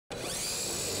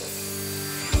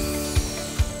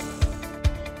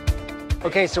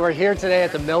Okay, so we're here today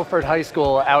at the Milford High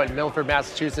School out in Milford,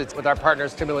 Massachusetts with our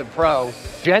partners TIMBERLAND Pro.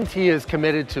 Gen T is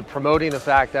committed to promoting the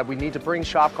fact that we need to bring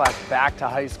shop class back to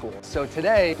high school. So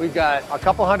today we've got a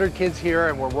couple hundred kids here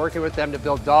and we're working with them to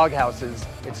build dog houses.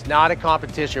 It's not a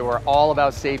competition, we're all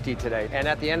about safety today. And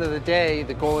at the end of the day,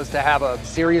 the goal is to have a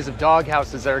series of dog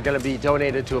houses that are going to be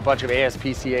donated to a bunch of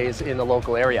ASPCAs in the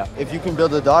local area. If you can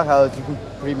build a dog house, you can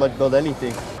pretty much build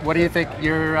anything. What do you think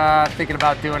you're thinking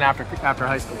about doing after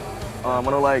high school? I'm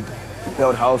gonna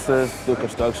build houses, do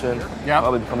construction,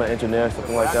 probably become an engineer,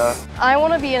 something like that. I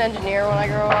want to be an engineer when I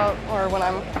grow up or when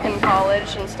I'm in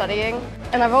college and studying.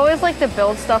 And I've always liked to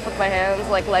build stuff with my hands,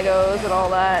 like Legos and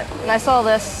all that. And I saw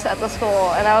this at the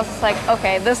school and I was just like,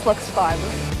 okay, this looks fun.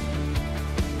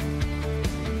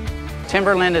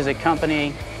 TIMBERLAND is a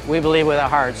company we believe with a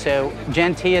heart, so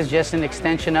Gen T is just an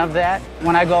extension of that.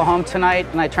 When I go home tonight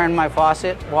and I turn my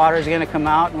faucet, water is going to come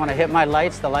out, and when I hit my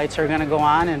lights, the lights are going to go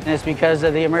on, and it's because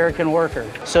of the American worker.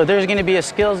 So there's going to be a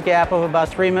skills gap of about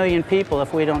 3 million people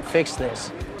if we don't fix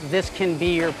this. This can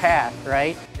be your path,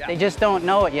 right? Yeah. They just don't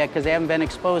know it yet because they haven't been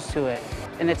exposed to it.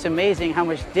 And it's amazing how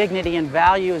much dignity and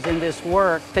value is in this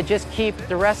work to just keep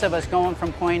the rest of us going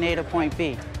from point A to point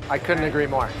B. I couldn't agree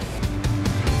more.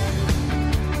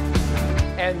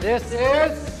 And this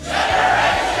is...